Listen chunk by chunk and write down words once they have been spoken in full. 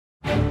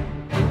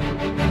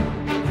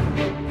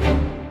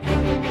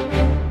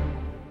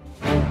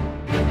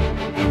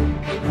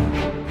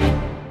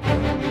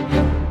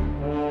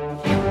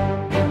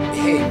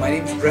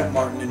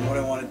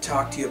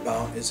talk to you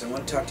about is I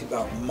want to talk to you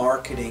about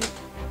marketing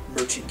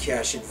merchant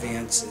cash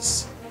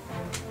advances.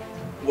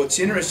 What's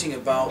interesting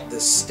about the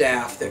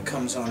staff that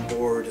comes on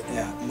board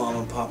at Mom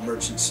and Pop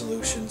Merchant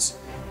Solutions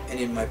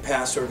and in my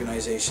past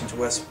organizations,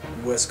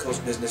 West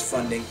Coast Business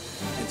Funding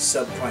and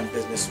Subprime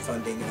Business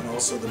Funding, and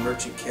also the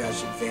Merchant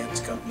Cash Advance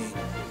Company,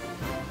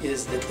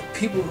 is that the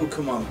people who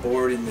come on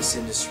board in this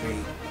industry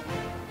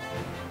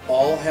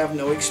all have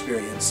no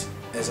experience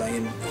as I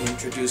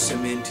introduce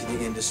them into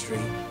the industry.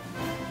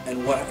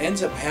 And what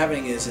ends up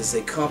happening is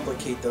they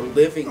complicate the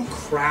living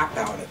crap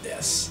out of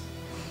this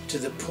to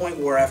the point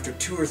where after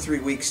 2 or 3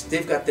 weeks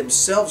they've got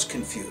themselves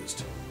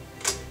confused.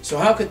 So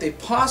how could they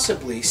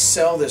possibly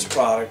sell this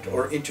product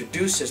or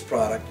introduce this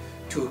product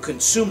to a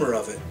consumer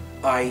of it,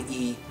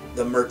 i.e.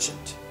 the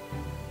merchant?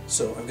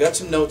 So I've got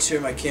some notes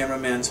here, my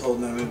cameraman's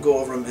holding them. I'm going to go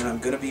over them and I'm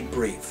going to be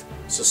brief.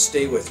 So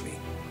stay with me.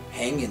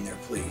 Hang in there,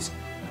 please.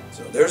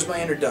 So there's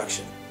my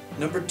introduction.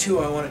 Number 2,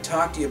 I want to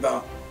talk to you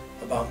about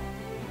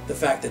the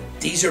fact that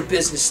these are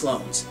business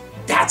loans.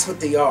 That's what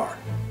they are.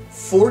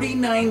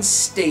 49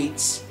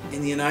 states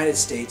in the United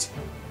States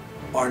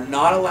are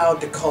not allowed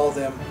to call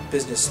them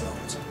business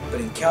loans. But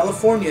in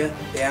California,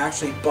 they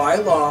actually, by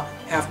law,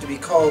 have to be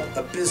called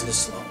a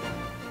business loan.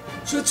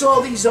 So that's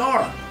all these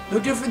are. No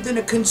different than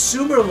a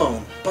consumer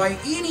loan by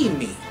any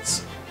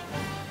means.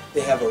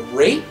 They have a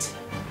rate,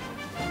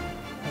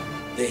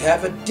 they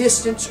have a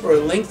distance or a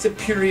length of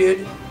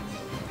period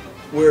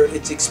where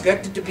it's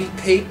expected to be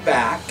paid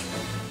back,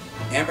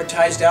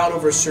 amortized out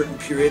over a certain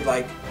period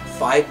like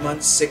 5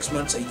 months, 6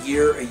 months, a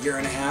year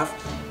and a half.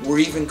 We're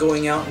even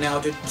going out now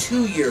to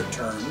 2-year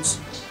terms,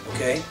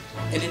 okay?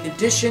 And in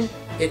addition,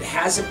 it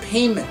has a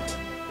payment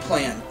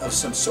plan of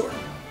some sort.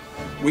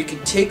 We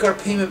can take our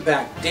payment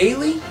back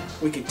daily,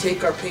 we can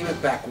take our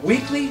payment back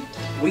weekly,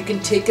 we can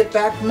take it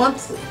back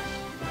monthly.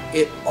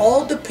 It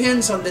all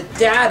depends on the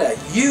data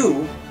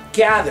you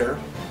gather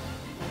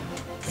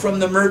from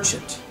the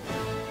merchant.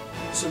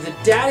 So the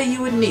data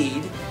you would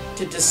need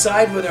to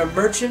decide whether a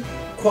merchant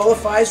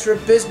qualifies for a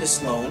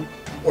business loan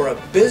or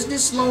a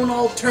business loan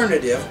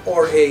alternative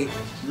or a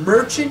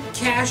merchant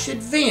cash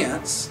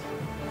advance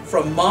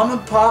from Mom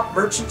and Pop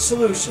Merchant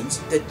Solutions,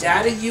 the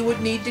data you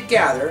would need to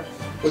gather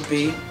would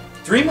be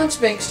 3 months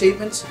bank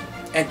statements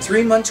and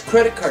 3 months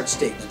credit card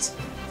statements.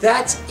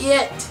 That's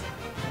it.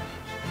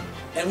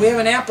 And we have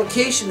an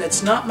application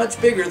that's not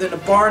much bigger than a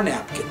bar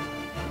napkin.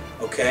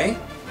 Okay?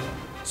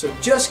 So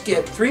just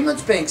get 3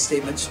 months bank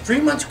statements,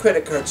 3 months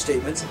credit card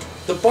statements,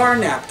 the bar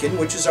napkin,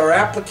 which is our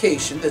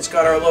application that's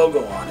got our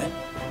logo on it.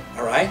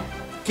 Alright?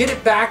 Get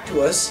it back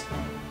to us,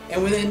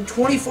 and within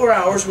 24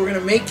 hours we're going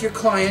to make your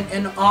client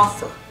an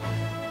offer.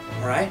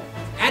 Alright?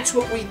 That's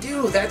what we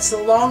do. That's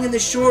the long and the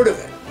short of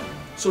it.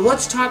 So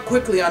let's talk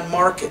quickly on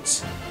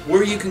markets,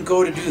 where you can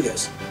go to do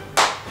this.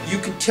 You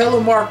can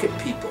telemarket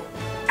people.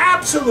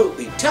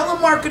 Absolutely.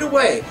 Telemarket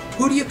away.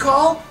 Who do you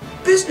call?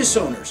 Business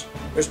owners.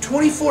 There's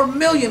 24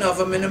 million of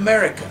them in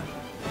America.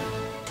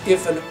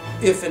 If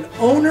an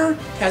owner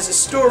has a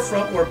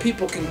storefront where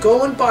people can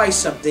go and buy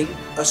something,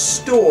 a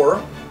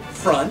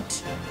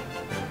storefront,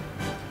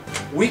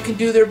 we can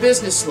do their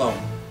business loan,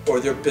 or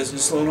their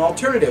business loan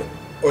alternative,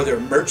 or their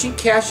merchant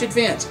cash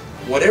advance,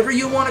 whatever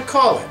you want to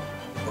call it,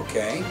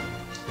 okay?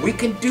 We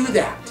can do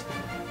that,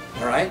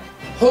 all right?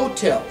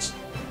 Hotels,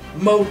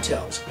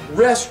 motels,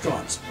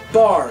 restaurants,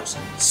 bars,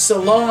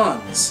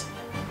 salons.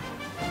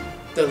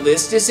 The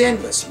list is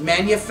endless.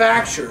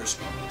 Manufacturers,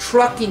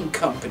 trucking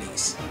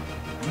companies,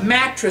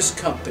 mattress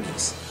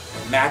companies,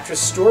 mattress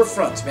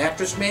storefronts,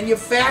 mattress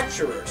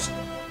manufacturers,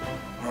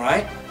 all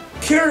right?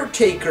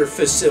 Caretaker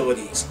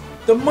facilities.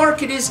 The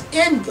market is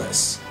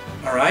endless,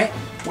 all right?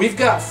 We've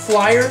got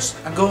flyers.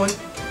 I'm going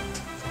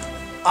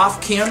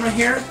off camera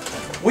here.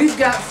 We've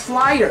got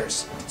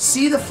flyers.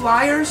 See the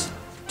flyers?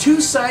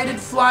 2-sided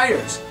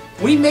flyers.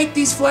 We make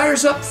these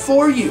flyers up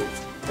for you.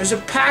 There's a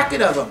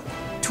packet of them.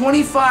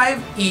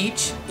 25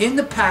 each in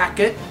the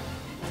packet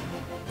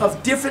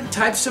of different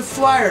types of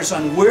flyers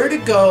on where to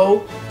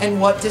go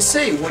and what to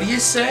say. What do you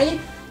say?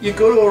 You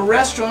go to a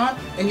restaurant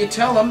and you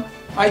tell them,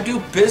 I do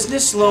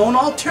business loan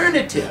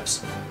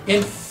alternatives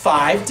in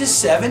 5 to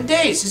 7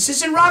 days. This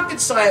isn't rocket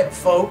science,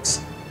 folks.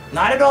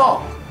 Not at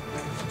all.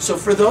 So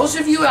for those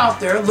of you out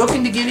there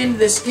looking to get into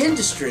this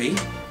industry,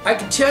 I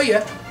can tell you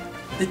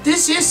that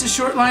this is the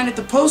short line at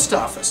the post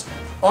office.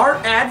 Our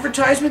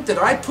advertisement that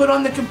I put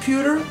on the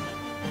computer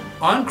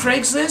on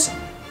Craigslist,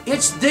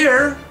 it's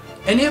there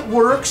and it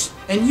works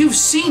and you've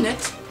seen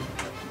it,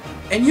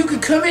 and you can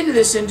come into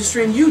this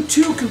industry and you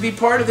too can be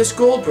part of this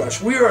gold rush.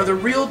 We are the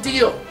real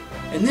deal,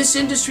 and this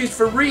industry is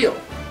for real,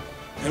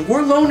 and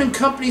we're loaning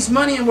companies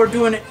money and we're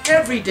doing it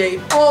every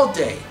day, all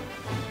day.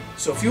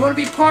 So if you want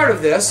to be part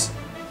of this,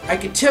 I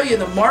can tell you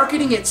the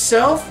marketing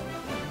itself,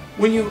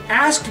 when you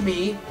ask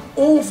me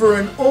over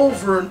and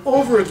over and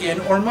over again,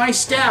 or my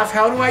staff,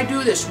 how do I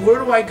do this,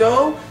 where do I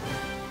go?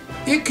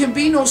 It can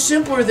be no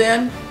simpler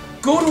than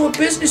go to a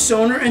business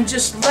owner and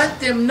just let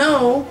them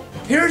know,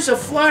 here's a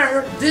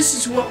flyer, this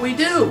is what we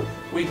do.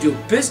 We do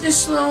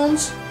business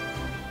loans,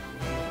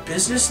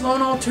 business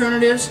loan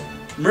alternatives,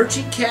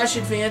 merchant cash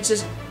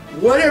advances,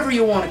 whatever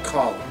you want to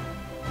call them.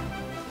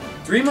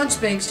 3 months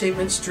bank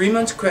statements, 3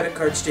 months credit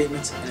card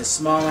statements, and a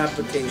small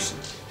application.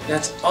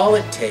 That's all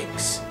it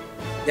takes.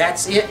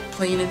 That's it,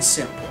 plain and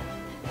simple.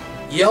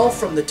 Yell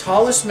from the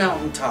tallest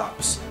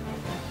mountaintops.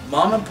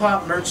 Mom and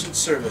Pop Merchant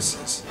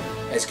Services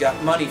has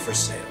got money for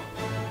sale.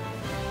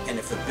 And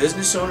if a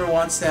business owner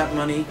wants that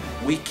money,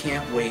 we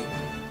can't wait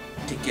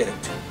to get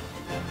it to them.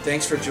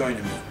 Thanks for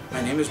joining me.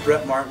 My name is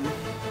Bret Martin,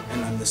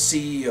 and I'm the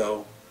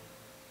CEO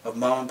of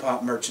Mom and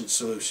Pop Merchant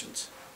Solutions.